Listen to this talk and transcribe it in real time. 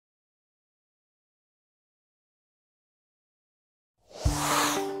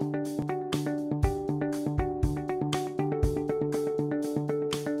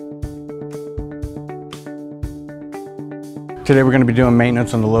Today we're going to be doing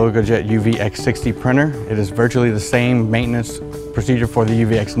maintenance on the LogoJET UVx60 printer. It is virtually the same maintenance procedure for the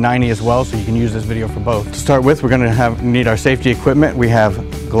UVx90 as well, so you can use this video for both. To start with, we're going to need our safety equipment. We have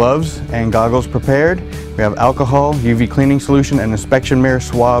gloves and goggles prepared. We have alcohol, UV cleaning solution, an inspection mirror,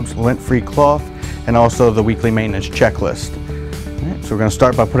 swabs, lint-free cloth, and also the weekly maintenance checklist. All right, so we're going to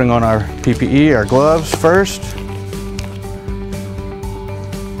start by putting on our PPE, our gloves first.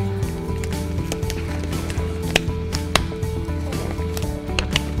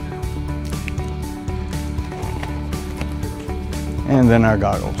 And then our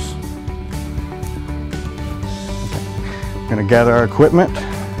goggles. Okay. We're going to gather our equipment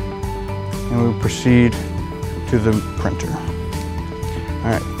and we'll proceed to the printer.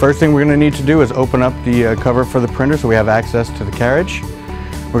 All right, first thing we're going to need to do is open up the cover for the printer so we have access to the carriage.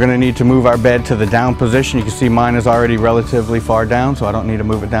 We're going to need to move our bed to the down position. You can see mine is already relatively far down, so I don't need to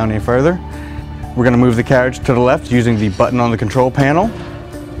move it down any further. We're going to move the carriage to the left using the button on the control panel.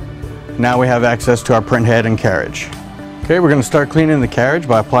 Now we have access to our print head and carriage. Okay, we're going to start cleaning the carriage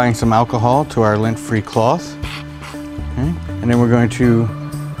by applying some alcohol to our lint-free cloth. Okay, and then we're going to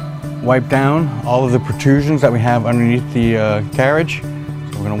wipe down all of the protrusions that we have underneath the carriage. So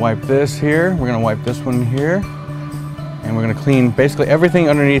we're going to wipe this here, we're going to wipe this one here, and we're going to clean basically everything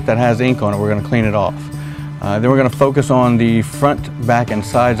underneath that has ink on it. We're going to clean it off. Then we're going to focus on the front, back, and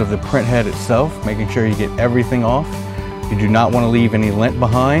sides of the print head itself, making sure you get everything off. You do not want to leave any lint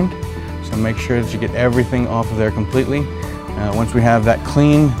behind. So make sure that you get everything off of there completely. Once we have that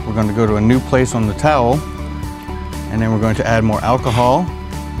clean, we're going to go to a new place on the towel, and then we're going to add more alcohol.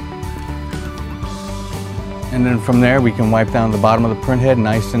 And then from there we can wipe down the bottom of the print head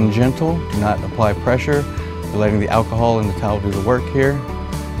nice and gentle. Do not apply pressure. We're letting the alcohol and the towel do the work here.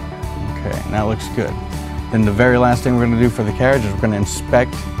 Okay, now it looks good. Then the very last thing we're going to do for the carriage is we're going to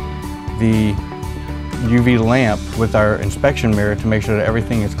inspect the UV lamp with our inspection mirror to make sure that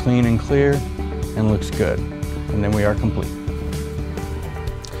everything is clean and clear and looks good. And then we are complete.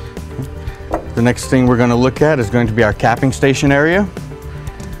 The next thing we're going to look at is going to be our capping station area.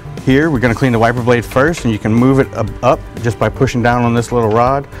 Here we're going to clean the wiper blade first, and you can move it up just by pushing down on this little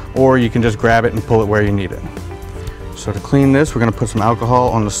rod, or you can just grab it and pull it where you need it. So to clean this, we're going to put some alcohol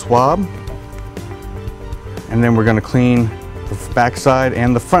on the swab, and then we're going to clean the back side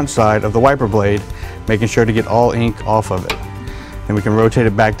and the front side of the wiper blade, making sure to get all ink off of it. Then we can rotate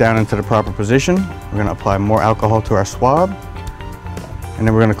it back down into the proper position. We're going to apply more alcohol to our swab, and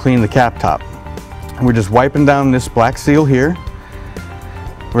then we're going to clean the cap top. And we're just wiping down this black seal here.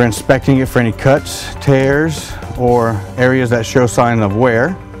 We're inspecting it for any cuts, tears, or areas that show signs of wear.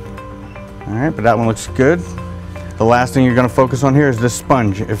 All right, but that one looks good. The last thing you're going to focus on here is this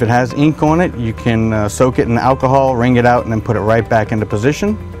sponge. If it has ink on it, you can soak it in alcohol, wring it out, and then put it right back into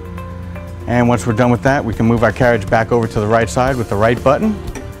position. And once we're done with that, we can move our carriage back over to the right side with the right button,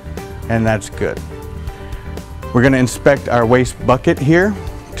 and that's good. We're going to inspect our waste bucket here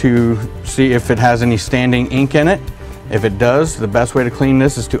to see if it has any standing ink in it. If it does, the best way to clean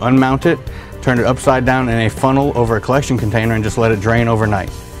this is to unmount it, turn it upside down in a funnel over a collection container, and just let it drain overnight.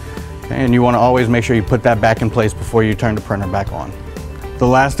 Okay, and you want to always make sure you put that back in place before you turn the printer back on. The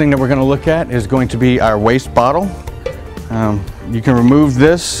last thing that we're going to look at is going to be our waste bottle. You can remove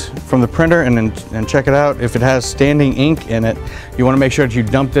this from the printer and check it out. If it has standing ink in it, you want to make sure that you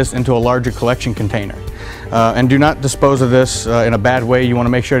dump this into a larger collection container. And do not dispose of this in a bad way. You want to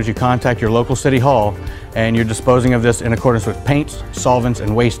make sure that you contact your local city hall and you're disposing of this in accordance with paints, solvents,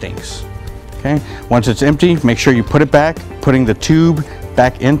 and waste inks. Okay? Once it's empty, make sure you put it back, putting the tube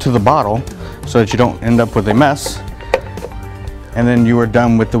back into the bottle so that you don't end up with a mess. And then you are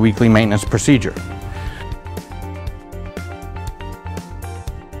done with the weekly maintenance procedure.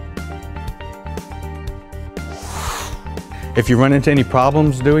 If you run into any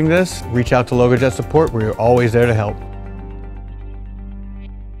problems doing this, reach out to LogoJET support. We're always there to help.